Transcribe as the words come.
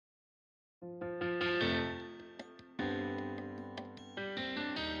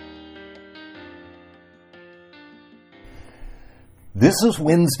This is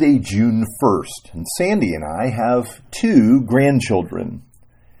Wednesday, June 1st, and Sandy and I have 2 grandchildren.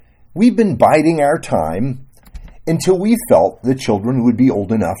 We've been biding our time until we felt the children would be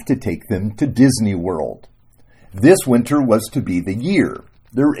old enough to take them to Disney World. This winter was to be the year.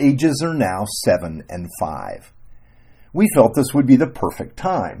 Their ages are now 7 and 5. We felt this would be the perfect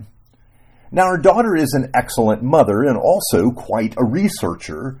time. Now, our daughter is an excellent mother and also quite a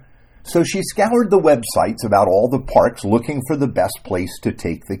researcher, so she scoured the websites about all the parks looking for the best place to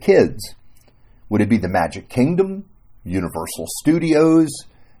take the kids. Would it be the Magic Kingdom, Universal Studios,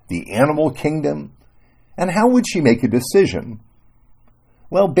 the Animal Kingdom? And how would she make a decision?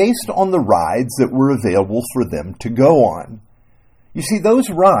 Well, based on the rides that were available for them to go on. You see, those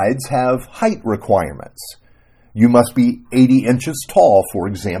rides have height requirements. You must be 80 inches tall, for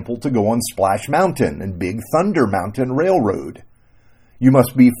example, to go on Splash Mountain and Big Thunder Mountain Railroad. You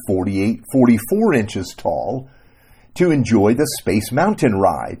must be 44 inches tall to enjoy the Space Mountain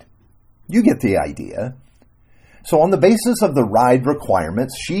ride. You get the idea. So on the basis of the ride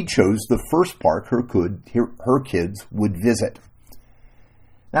requirements, she chose the first park her kids would visit.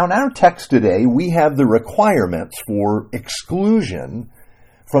 Now in our text today, we have the requirements for exclusion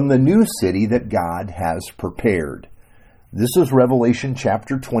from the new city that God has prepared. This is Revelation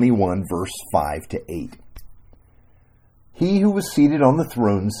chapter 21, verse 5 to 8. He who was seated on the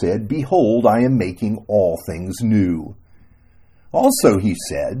throne said, "Behold, I am making all things new." Also he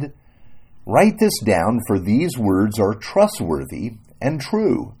said, "Write this down, for these words are trustworthy and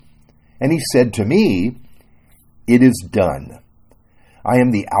true." And he said to me, "It is done. I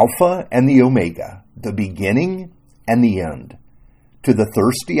am the Alpha and the Omega, the beginning and the end. To the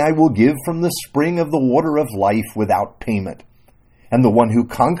thirsty I will give from the spring of the water of life without payment. And the one who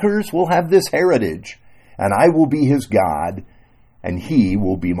conquers will have this heritage, and I will be his God, and he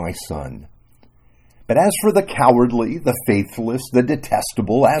will be my son. But as for the cowardly, the faithless, the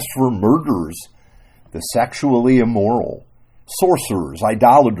detestable, as for murderers, the sexually immoral, sorcerers,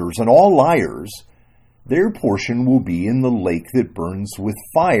 idolaters, and all liars, their portion will be in the lake that burns with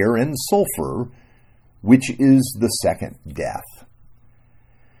fire and sulfur, which is the second death."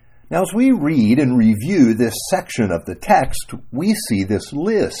 Now, as we read and review this section of the text, we see this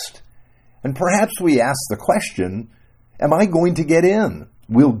list. And perhaps we ask the question, am I going to get in?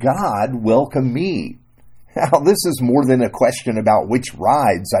 Will God welcome me? Now, this is more than a question about which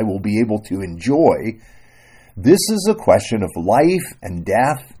rides I will be able to enjoy. This is a question of life and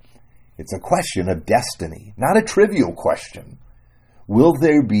death. It's a question of destiny, not a trivial question. Will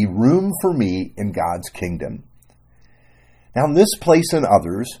there be room for me in God's kingdom? Now, in this place and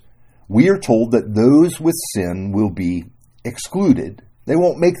others, we are told that those with sin will be excluded. They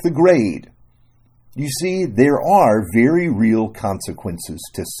won't make the grade. You see, there are very real consequences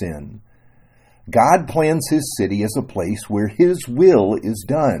to sin. God plans his city as a place where his will is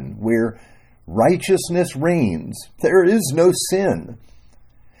done, where righteousness reigns. There is no sin.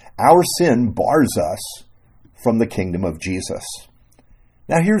 Our sin bars us from the kingdom of Jesus.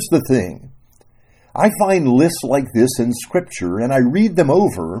 Now here's the thing. I find lists like this in Scripture, and I read them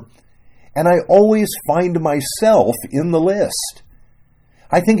over, and I always find myself in the list.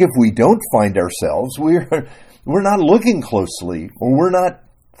 I think if we don't find ourselves, we're not looking closely, or we're not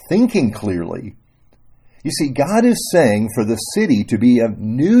thinking clearly. You see, God is saying for the city to be a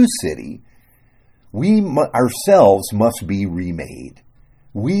new city, we ourselves must be remade.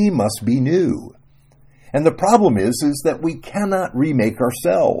 We must be new. And the problem is that we cannot remake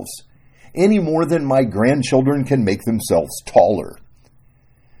ourselves any more than my grandchildren can make themselves taller.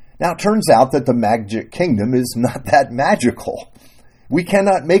 Now, it turns out that the Magic Kingdom is not that magical. We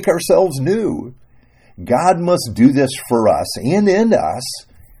cannot make ourselves new. God must do this for us and in us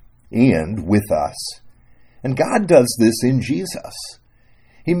and with us. And God does this in Jesus.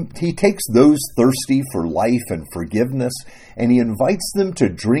 He takes those thirsty for life and forgiveness, and he invites them to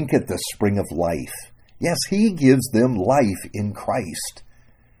drink at the spring of life. Yes, he gives them life in Christ.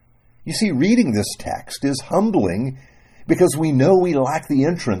 You see, reading this text is humbling because we know we lack the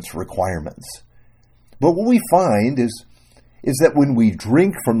entrance requirements. But what we find is that when we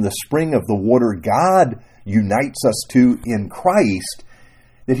drink from the spring of the water God unites us to in Christ,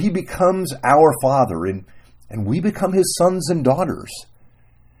 that he becomes our Father and we become his sons and daughters.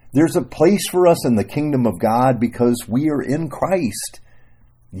 There's a place for us in the kingdom of God because we are in Christ.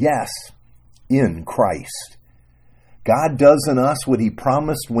 Yes, in Christ. God does in us what he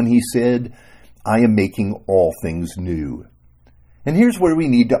promised when he said, "I am making all things new." And here's where we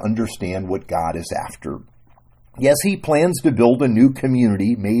need to understand what God is after. Yes, he plans to build a new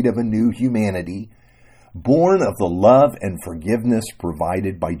community made of a new humanity, born of the love and forgiveness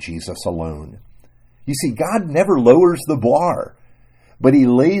provided by Jesus alone. You see, God never lowers the bar. but he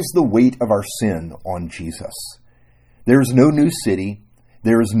lays the weight of our sin on Jesus. There is no new city,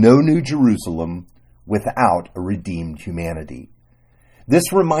 there is no new Jerusalem without a redeemed humanity.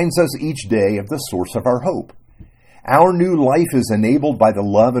 This reminds us each day of the source of our hope. Our new life is enabled by the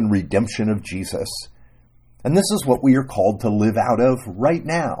love and redemption of Jesus. And this is what we are called to live out of right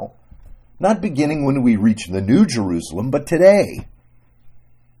now. Not beginning when we reach the New Jerusalem, but today.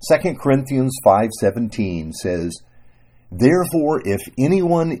 2 Corinthians 5:17 says, "Therefore, if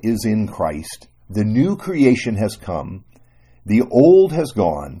anyone is in Christ, the new creation has come, the old has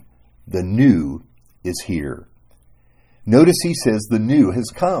gone, the new is here." Notice he says the new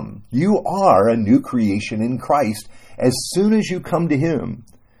has come. You are a new creation in Christ as soon as you come to him.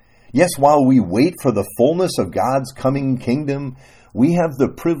 Yes, while we wait for the fullness of God's coming kingdom, we have the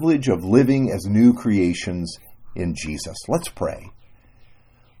privilege of living as new creations in Jesus. Let's pray.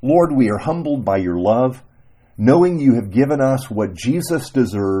 Lord, we are humbled by your love, knowing you have given us what Jesus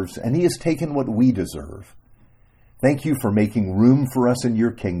deserves, and he has taken what we deserve. Thank you for making room for us in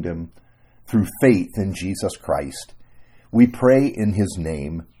your kingdom through faith in Jesus Christ. We pray in his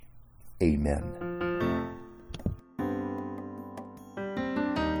name. Amen.